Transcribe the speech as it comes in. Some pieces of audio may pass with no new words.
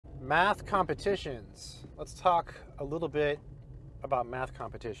Math competitions. Let's talk a little bit about math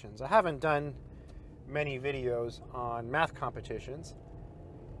competitions. I haven't done many videos on math competitions,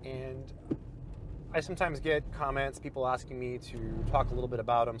 and I sometimes get comments, people asking me to talk a little bit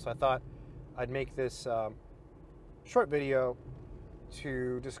about them, so I thought I'd make this short video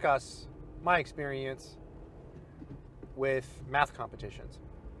to discuss my experience with math competitions.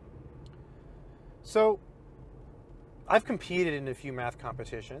 So, I've competed in a few math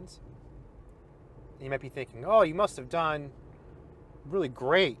competitions. You might be thinking, oh, you must have done really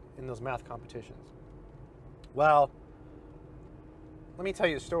great in those math competitions. Well, let me tell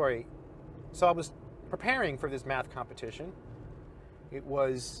you a story. So I was preparing for this math competition. It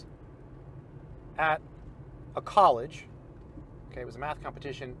was at a college. Okay, it was a math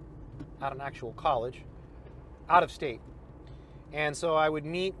competition at an actual college, out of state. And so I would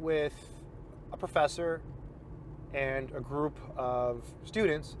meet with a professor and a group of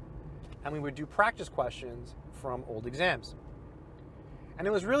students, and we would do practice questions from old exams. And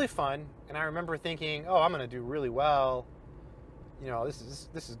it was really fun, and I remember thinking, oh, I'm going to do really well. You know, this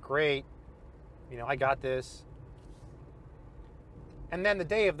is great. You know, I got this. And then the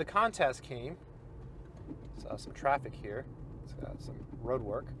day of the contest came. So some traffic here. It's got some road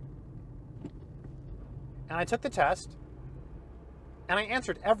work. And I took the test, and I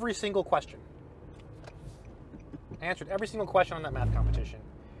answered every single question. I answered every single question on that math competition,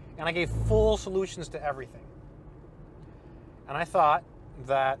 and I gave full solutions to everything. And I thought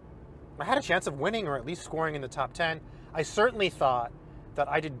that I had a chance of winning, or at least scoring in the top 10. I certainly thought that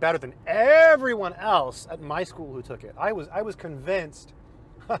I did better than everyone else at my school who took it. I was convinced,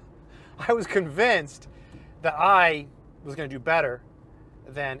 I was convinced that I was going to do better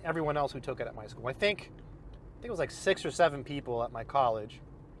than everyone else who took it at my school. I think it was like 6 or 7 people at my college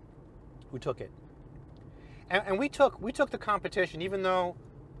who took it. And we took the competition, even though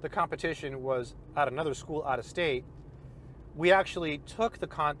the competition was at another school out of state. We actually took the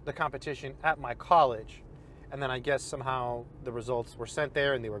competition at my college, and then I guess somehow the results were sent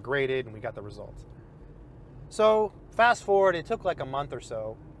there and they were graded and we got the results. So fast forward, it took like a month or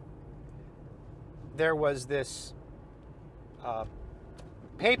so. There was this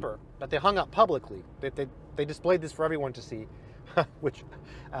paper that they hung up publicly. They displayed this for everyone to see. Which,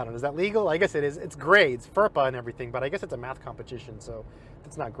 I don't know, is that legal? I guess it is. It's grades, FERPA and everything, but I guess it's a math competition, so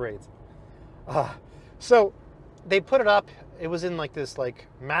it's not grades. So they put it up. It was in like this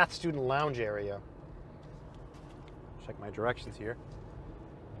math student lounge area. Check my directions here.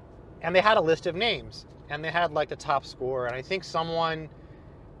 And they had a list of names, and they had like the top score, and I think someone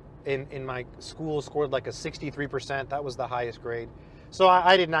in my school scored like a 63%. That was the highest grade. So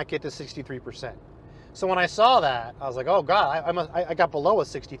I did not get the 63%. So when I saw that, I was like, oh God, I got below a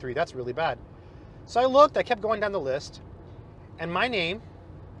 63. That's really bad. So I looked, I kept going down the list, and my name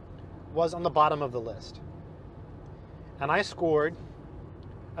was on the bottom of the list. And I scored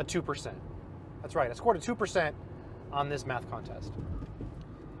a 2%. That's right, I scored a 2% on this math contest.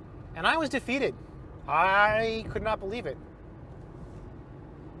 And I was defeated. I could not believe it.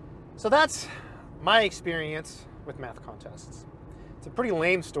 So that's my experience with math contests. It's a pretty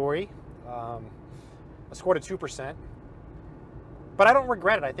lame story. I scored a 2%, but I don't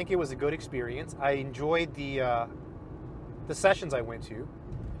regret it. I think it was a good experience. I enjoyed the sessions I went to,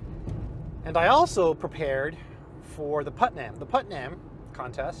 and I also prepared for the Putnam. The Putnam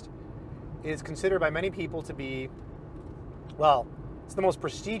contest is considered by many people to be, well, it's the most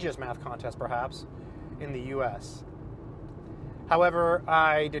prestigious math contest perhaps in the U.S. However,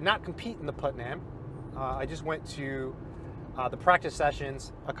 I did not compete in the Putnam. I just went to the practice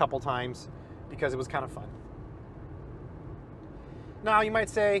sessions a couple times because it was kind of fun. Now, you might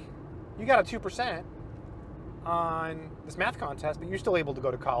say, you got a 2% on this math contest, but you're still able to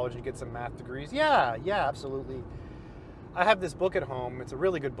go to college and get some math degrees. Yeah, absolutely. I have this book at home. It's a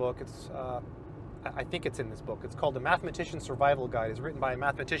really good book. It's, I think it's in this book. It's called The Mathematician's Survival Guide. It's written by a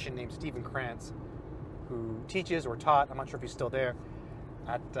mathematician named Stephen Krantz, who teaches or taught, I'm not sure if he's still there,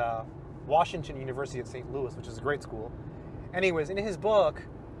 at Washington University at St. Louis, which is a great school. Anyways, in his book,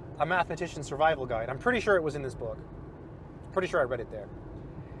 A Mathematician's Survival Guide, I'm pretty sure it was in this book. Pretty sure I read it there.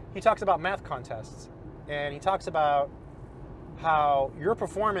 He talks about math contests, and he talks about how your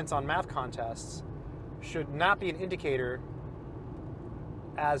performance on math contests should not be an indicator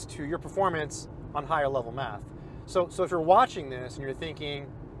as to your performance on higher level math. So if you're watching this and you're thinking,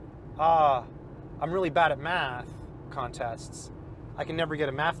 I'm really bad at math contests, I can never get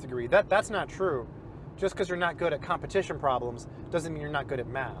a math degree. That's not true. Just because you're not good at competition problems doesn't mean you're not good at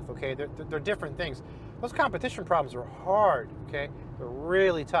math, okay? They're different things. Those competition problems are hard, okay? They're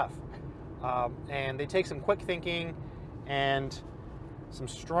really tough. And they take some quick thinking and some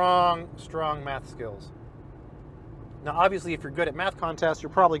strong math skills. Now, obviously, if you're good at math contests, you're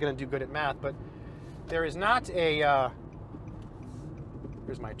probably going to do good at math, but there is not a,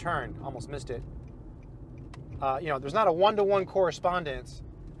 here's my turn, almost missed it. There's not a one-to-one correspondence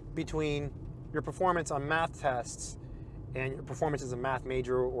between your performance on math tests and your performance as a math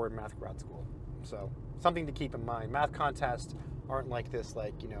major or in math grad school. So something to keep in mind. Math contests aren't like this,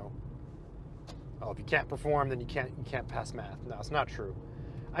 like, oh, if you can't perform, then you can't pass math. No, it's not true.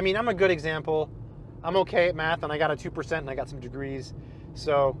 I mean, I'm a good example. I'm okay at math, and I got a 2%, and I got some degrees.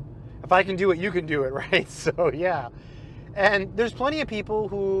 So if I can do it, you can do it, right? So yeah. And there's plenty of people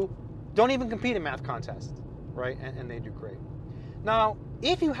who don't even compete in math contests, right? And they do great. Now,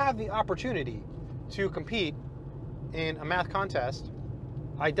 if you have the opportunity to compete in a math contest,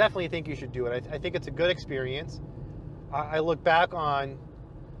 I definitely think you should do it. I think it's a good experience. I look back on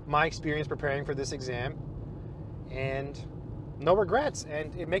my experience preparing for this exam, and no regrets.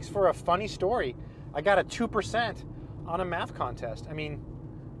 And it makes for a funny story. I got a 2% on a math contest. I mean,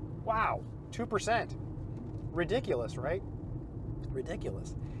 wow, 2%. Ridiculous, right?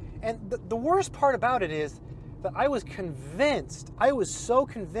 Ridiculous. And the worst part about it is that I was so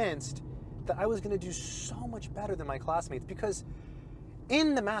convinced that I was going to do so much better than my classmates, because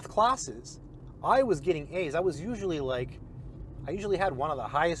in the math classes, I was getting A's. I usually had one of the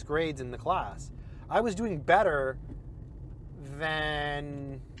highest grades in the class. I was doing better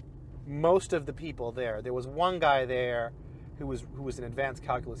than most of the people there. There was one guy there who was in advanced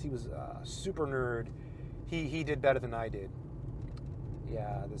calculus. He was a super nerd. He did better than I did.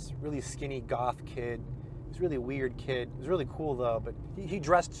 Yeah, this really skinny goth kid. He was a really weird kid. He was really cool though, but he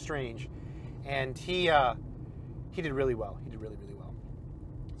dressed strange, and he did really well. He did really well.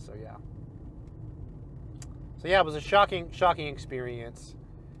 So yeah, it was a shocking experience.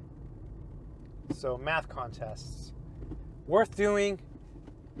 So math contests, worth doing.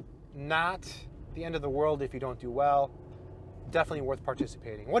 Not the end of the world if you don't do well. Definitely worth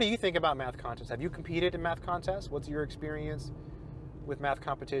participating. What do you think about math contests? Have you competed in math contests? What's your experience with math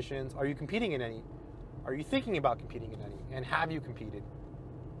competitions? Are you competing in any? Are you thinking about competing in any? And have you competed?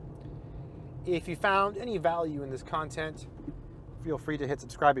 If you found any value in this content, feel free to hit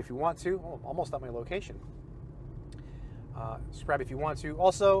subscribe if you want to. Oh, almost at my location. Subscribe if you want to.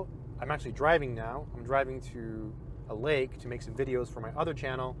 Also, I'm actually driving now. I'm driving to a lake to make some videos for my other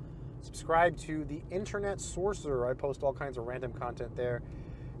channel. Subscribe to the Internet Sorcerer. I post all kinds of random content there,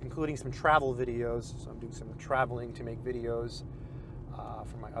 including some travel videos. So I'm doing some traveling to make videos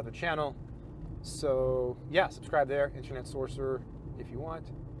for my other channel. So yeah, subscribe there, Internet Sorcerer, if you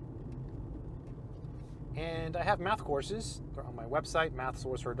want. And I have math courses. They're on my website,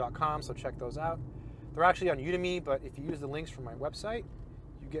 mathsorcerer.com, so check those out. They're actually on Udemy, but if you use the links from my website,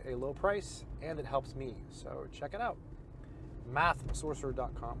 you get a low price, and it helps me. So check it out,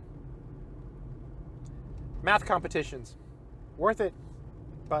 mathsorcerer.com. Math competitions, worth it,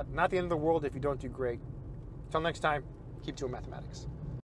 but not the end of the world if you don't do great. Until next time, keep doing mathematics.